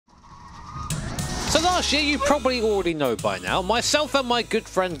last year, you probably already know by now, myself and my good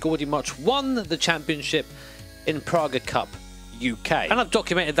friend Gordy Much won the championship in Praga Cup UK. And I've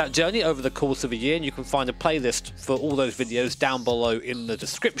documented that journey over the course of a year, and you can find a playlist for all those videos down below in the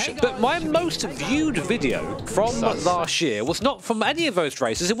description. But my most viewed video from last year was not from any of those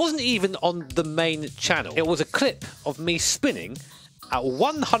races. It wasn't even on the main channel. It was a clip of me spinning at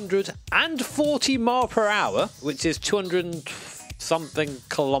 140 miles per hour, which is 200 something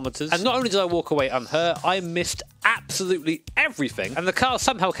kilometers. And not only did I walk away unhurt, I missed absolutely everything, and the car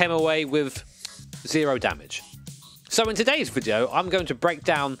somehow came away with 0 damage. So in today's video, I'm going to break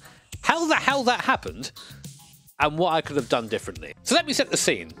down how the hell that happened and what I could have done differently. So let me set the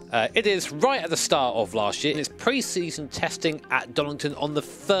scene. It is right at the start of last year. It's pre-season testing at Donington on the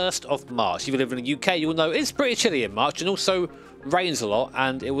 1st of March. If you live in the UK, you'll know it's pretty chilly in March, and also rains a lot,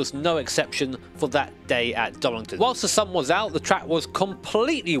 and it was no exception for that day at Donington. Whilst the sun was out, the track was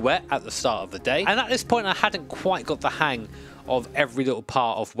completely wet at the start of the day, and at this point I hadn't quite got the hang of every little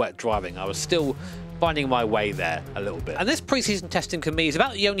part of wet driving. I was still finding my way there a little bit. And this pre-season testing for me is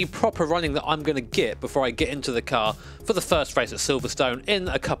about the only proper running that I'm going to get before I get into the car for the first race at Silverstone in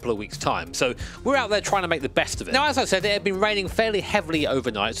a couple of weeks' time. So we're out there trying to make the best of it. Now, as I said, it had been raining fairly heavily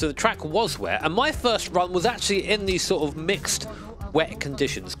overnight, so the track was wet, and my first run was actually in these sort of mixed wet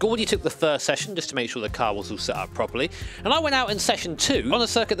conditions. Gordy took the first session just to make sure the car was all set up properly, and I went out in session 2 on a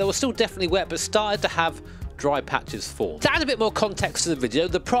circuit that was still definitely wet but started to have dry patches form. To add a bit more context to the video,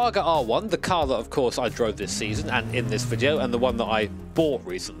 the Praga R1, the car that of course I drove this season and in this video, and the one that I bought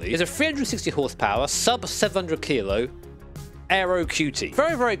recently, is a 360 horsepower, sub 700 kilo Aero QT.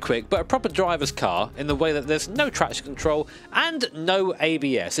 Very, very quick, but a proper driver's car in the way that there's no traction control and no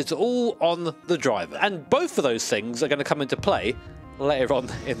ABS. It's all on the driver. And both of those things are going to come into play later on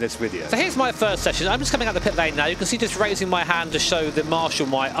in this video. So here's my first session. I'm just coming out the pit lane now. You can see just raising my hand to show the marshal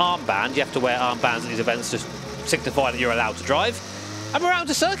my armband. You have to wear armbands at these events to signify that you're allowed to drive. And we're out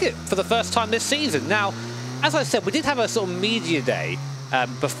to circuit for the first time this season. Now, as I said, we did have a sort of media day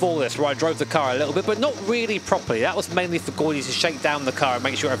before this where I drove the car a little bit, but not really properly. That was mainly for Gordy to shake down the car and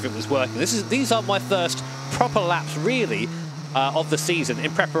make sure everything was working. These are my first proper laps, really, of the season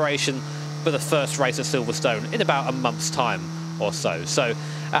in preparation for the first race at Silverstone in about a month's time or so. So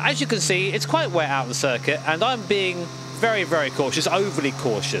as you can see, it's quite wet out on the circuit, and I'm being very, very cautious, overly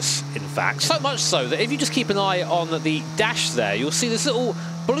cautious in fact. So much so that if you just keep an eye on the dash there, you'll see this little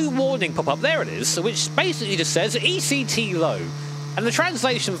blue warning pop up. There it is, which basically just says ECT low. And the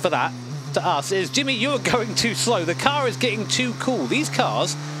translation for that to us is, Jimmy, you're going too slow. The car is getting too cool. These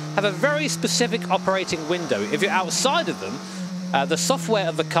cars have a very specific operating window. If you're outside of them, the software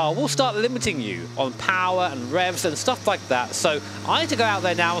of the car will start limiting you on power and revs and stuff like that. So I need to go out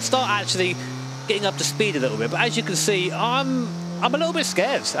there now and start actually getting up to speed a little bit. But as you can see, I'm a little bit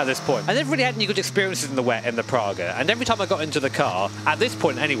scared at this point. I never really had any good experiences in the wet in the Praga, and every time I got into the car, at this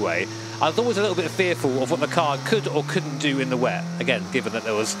point anyway, I was always a little bit fearful of what the car could or couldn't do in the wet, again, given that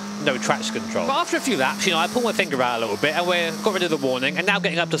there was no traction control. But after a few laps, you know, I pulled my finger out a little bit, and we got rid of the warning, and now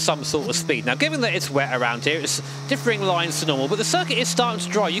getting up to some sort of speed. Now, given that it's wet around here, it's differing lines to normal, but the circuit is starting to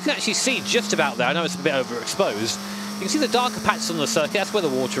dry. You can actually see just about there. I know it's a bit overexposed. You can see the darker patches on the circuit, that's where the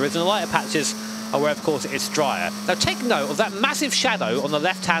water is, and the lighter patches are where, of course, it's drier. Now, take note of that massive shadow on the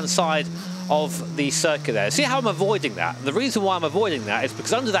left-hand side of the circuit there. See how I'm avoiding that? And the reason why I'm avoiding that is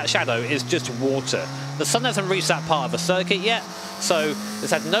because under that shadow is just water. The sun hasn't reached that part of the circuit yet, so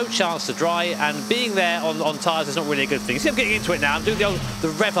it's had no chance to dry, and being there on tyres is not really a good thing. See, I'm getting into it now. I'm doing the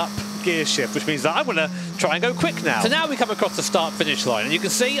rev up gear shift, which means that I want to try and go quick now. So now we come across the start-finish line, and you can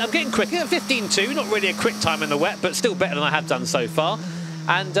see I'm getting quicker at 15.2. Not really a quick time in the wet, but still better than I have done so far.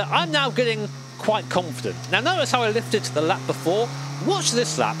 And I'm now getting quite confident. Now notice how I lifted the lap before. Watch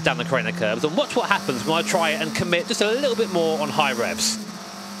this lap down the Carrera curves and watch what happens when I try and commit just a little bit more on high revs.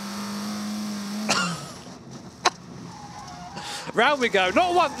 Round we go,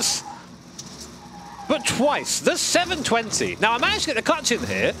 not once, but twice. The 720. Now I managed to get the clutch in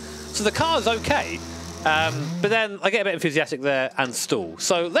here, so the car's okay. But then I get a bit enthusiastic there and stall.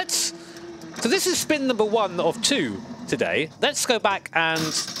 So this is spin number 1 of 2 today. Let's go back and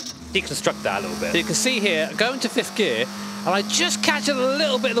deconstruct that a little bit. So you can see here, going to 5th gear, and I just catch a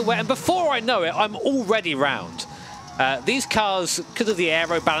little bit of the wet, and before I know it, I'm already round. These cars, because of the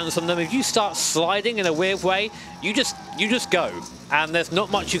aero balance on them, if you start sliding in a weird way, you just go, and there's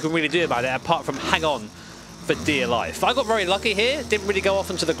not much you can really do about it apart from hang on for dear life. I got very lucky here, didn't really go off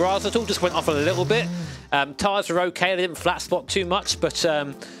into the grass at all, just went off a little bit. Tyres were okay, they didn't flat spot too much, but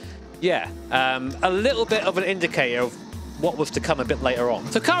yeah, a little bit of an indicator of what was to come a bit later on.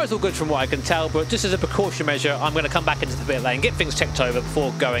 So car is all good from what I can tell, but just as a precaution measure, I'm going to come back into the pit lane, get things checked over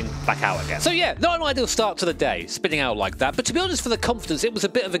before going back out again. So yeah, not an ideal start to the day, spinning out like that, but to be honest, for the confidence, it was a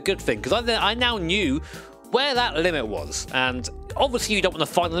bit of a good thing, because I now knew where that limit was, and obviously you don't want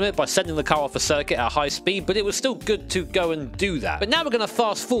to find the limit by sending the car off a circuit at high speed, but it was still good to go and do that. But now we're going to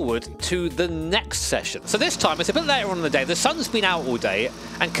fast forward to the next session. So this time it's a bit later on in the day, the sun's been out all day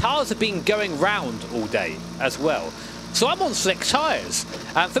and cars have been going round all day as well. So I'm on slick tyres.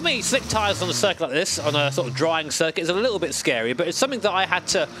 For me, slick tyres on a circuit like this, on a sort of drying circuit, is a little bit scary, but it's something that I had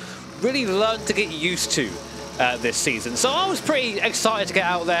to really learn to get used to this season. So I was pretty excited to get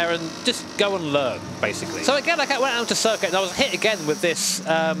out there and just go and learn, basically. So again, I went out to circuit and I was hit again with this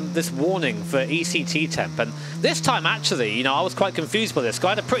this warning for ECT temp. And this time, actually, you know, I was quite confused by this. I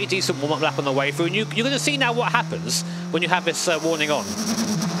had a pretty decent warm-up lap on the way through, and you're going to see now what happens when you have this warning on.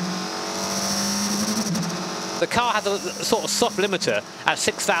 The car has a sort of soft limiter at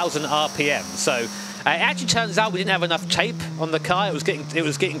 6,000 RPM, so it actually turns out we didn't have enough tape on the car. It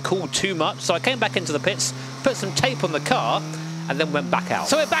was getting cooled too much, so I came back into the pits, put some tape on the car, and then went back out.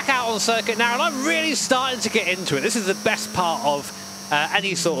 So we're back out on circuit now, and I'm really starting to get into it. This is the best part of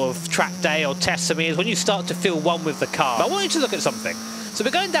any sort of track day or test for me, is when you start to feel one with the car. But I want you to look at something. So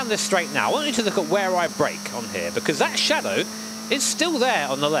we're going down this straight now. I want you to look at where I brake on here, because that shadow is still there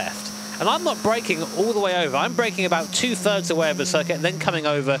on the left. And I'm not braking all the way over. I'm braking about 2/3 of the way over the circuit and then coming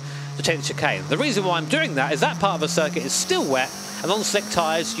over to take the chicane. The reason why I'm doing that is that part of the circuit is still wet, and on slick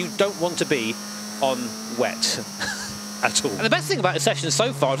tyres, you don't want to be on wet at all. And the best thing about this session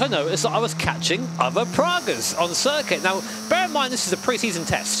so far, as I know, is that I was catching other Pragas on circuit. Now, bear in mind, this is a pre-season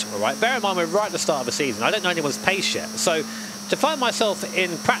test, all right? Bear in mind, we're right at the start of the season. I don't know anyone's pace yet. So to find myself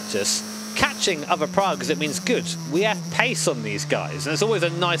in practice catching other Pragas, it means good. We have pace on these guys, and it's always a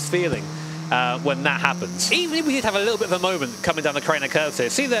nice feeling when that happens. Even if we did have a little bit of a moment coming down the Craner curves here,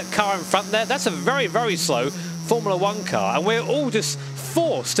 see that car in front there? That's a very, very slow Formula 1 car, and we're all just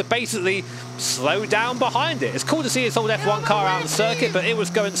forced to basically slow down behind it. It's cool to see this old F1 car out on circuit, but it was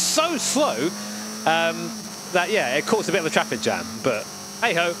going so slow that, yeah, it caused a bit of a traffic jam, but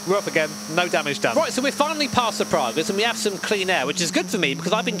hey-ho, we're off again, no damage done. Right, so we're finally past the Pragas and we have some clean air, which is good for me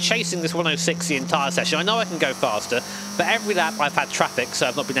because I've been chasing this 106 the entire session. I know I can go faster, but every lap I've had traffic, so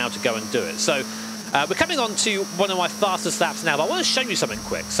I've not been able to go and do it. So we're coming on to one of my fastest laps now, but I want to show you something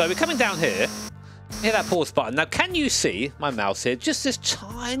quick. So we're coming down here, hit that pause button. Now, can you see my mouse here? Just this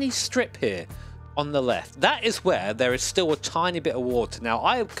tiny strip here on the left. That is where there is still a tiny bit of water. Now,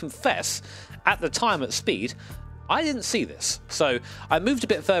 I confess, at the time at speed, I didn't see this, so I moved a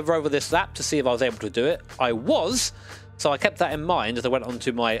bit further over this lap to see if I was able to do it. I was, so I kept that in mind as I went on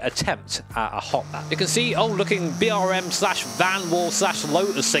to my attempt at a hot lap. You can see old looking BRM/Van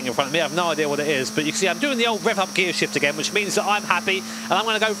Wall/Lotus thing in front of me. I have no idea what it is, but you can see I'm doing the old rev up gear shift again, which means that I'm happy, and I'm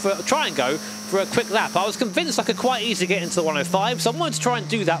going to try and go for a quick lap. I was convinced I could quite easily get into the 105, so I wanted to try and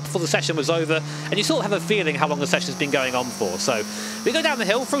do that before the session was over, and you sort of have a feeling how long the session's been going on for. So we go down the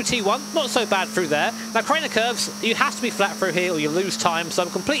hill through T1, not so bad through there. Now, Craner curves, you have to be flat through here or you lose time, so I'm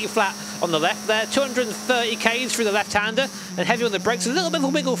completely flat on the left there. 230 k's through the left-hander, and heavy on the brakes. A little bit of a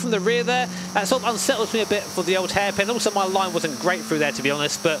wiggle from the rear there. That sort of unsettles me a bit for the old hairpin. Also, my line wasn't great through there, to be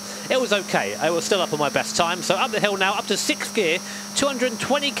honest, but it was okay. I was still up on my best time. So up the hill now, up to 6th gear,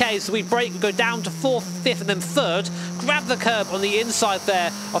 220 k's. So we brake, we go down to 4th, 5th, and then 3rd. Grab the curb on the inside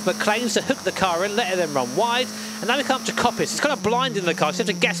there of McLean's to hook the car in, let it then run wide. And now we come up to Coppice. It's kind of blinding the car, so you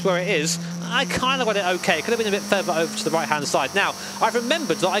have to guess where it is. I kind of got it okay. It could have been a bit further over to the right-hand side. Now, I've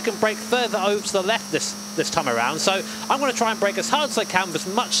remembered that I can brake further over to the left this time around, so I'm going to try and brake as hard as I can with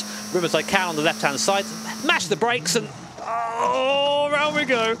as much room as I can on the left-hand side. Mash the brakes and... oh, around we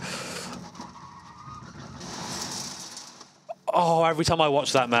go. Oh, every time I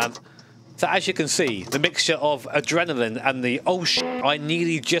watch that, man. So as you can see, the mixture of adrenaline and the oh shit, I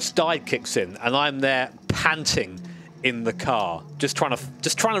nearly just died kicks in, and I'm there panting in the car, just trying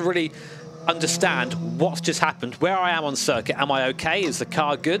to really understand what's just happened, where I am on circuit. Am I okay? Is the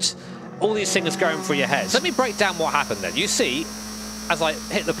car good? All these things going through your head. So let me break down what happened then. You see, as I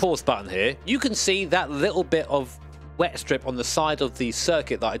hit the pause button here, you can see that little bit of wet strip on the side of the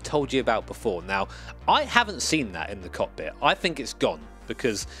circuit that I told you about before. Now, I haven't seen that in the cockpit. I think it's gone,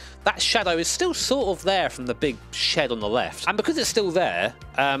 because that shadow is still sort of there from the big shed on the left. And because it's still there,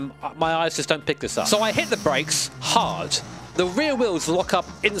 my eyes just don't pick this up. So I hit the brakes hard. The rear wheels lock up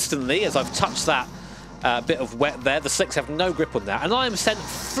instantly as I've touched that bit of wet there. The slicks have no grip on that. And I am sent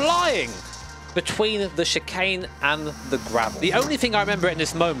flying between the chicane and the gravel. The only thing I remember in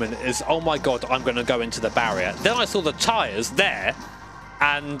this moment is, oh my God, I'm going to go into the barrier. Then I saw the tyres there,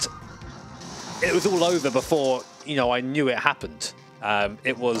 and it was all over before, you know, I knew it happened.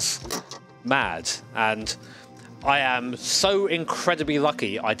 It was mad, and I am so incredibly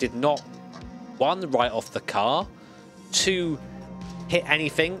lucky I did not, 1, write off the car, 2, hit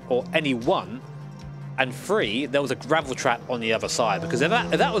anything or anyone, and 3, there was a gravel trap on the other side, because if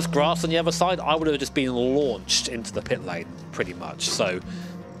that was grass on the other side, I would have just been launched into the pit lane, pretty much. So,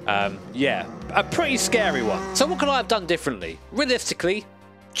 yeah, a pretty scary one. So what could I have done differently? Realistically,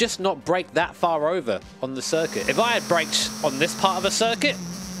 just not brake that far over on the circuit. If I had braked on this part of the circuit,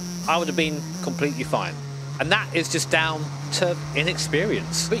 I would have been completely fine. And that is just down to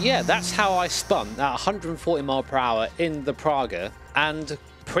inexperience. But yeah, that's how I spun at 140 mph in the Praga and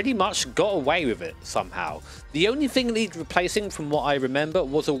pretty much got away with it somehow. The only thing it needed replacing from what I remember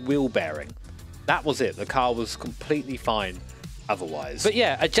was a wheel bearing. That was it. The car was completely fine otherwise. But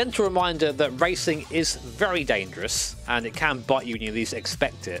yeah, a gentle reminder that racing is very dangerous and it can bite you when you least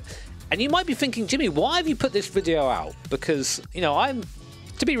expect it. And you might be thinking, Jimmy, why have you put this video out? Because, you know,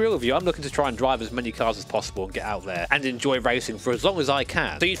 to be real with you, I'm looking to try and drive as many cars as possible and get out there and enjoy racing for as long as I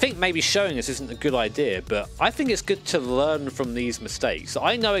can. So you'd think maybe showing this isn't a good idea, but I think it's good to learn from these mistakes.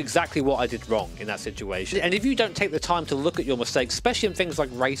 I know exactly what I did wrong in that situation. And if you don't take the time to look at your mistakes, especially in things like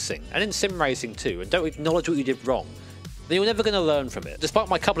racing and in sim racing too, and don't acknowledge what you did wrong, then you're never going to learn from it. Despite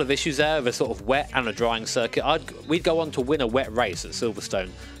my couple of issues there of a sort of wet and a drying circuit, we'd go on to win a wet race at Silverstone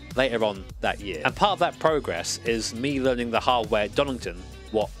later on that year. And part of that progress is me learning the hard way at Donington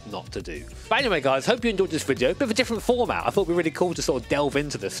what not to do. But anyway, guys, hope you enjoyed this video. A bit of a different format. I thought it'd be really cool to sort of delve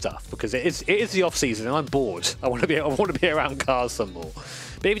into this stuff because it is the off season and I'm bored. I want to be around cars some more.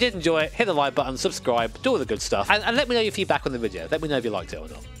 But if you did enjoy it, hit the like button, subscribe, do all the good stuff, and let me know your feedback on the video. Let me know if you liked it or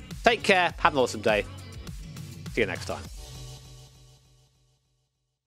not. Take care. Have an awesome day. See you next time.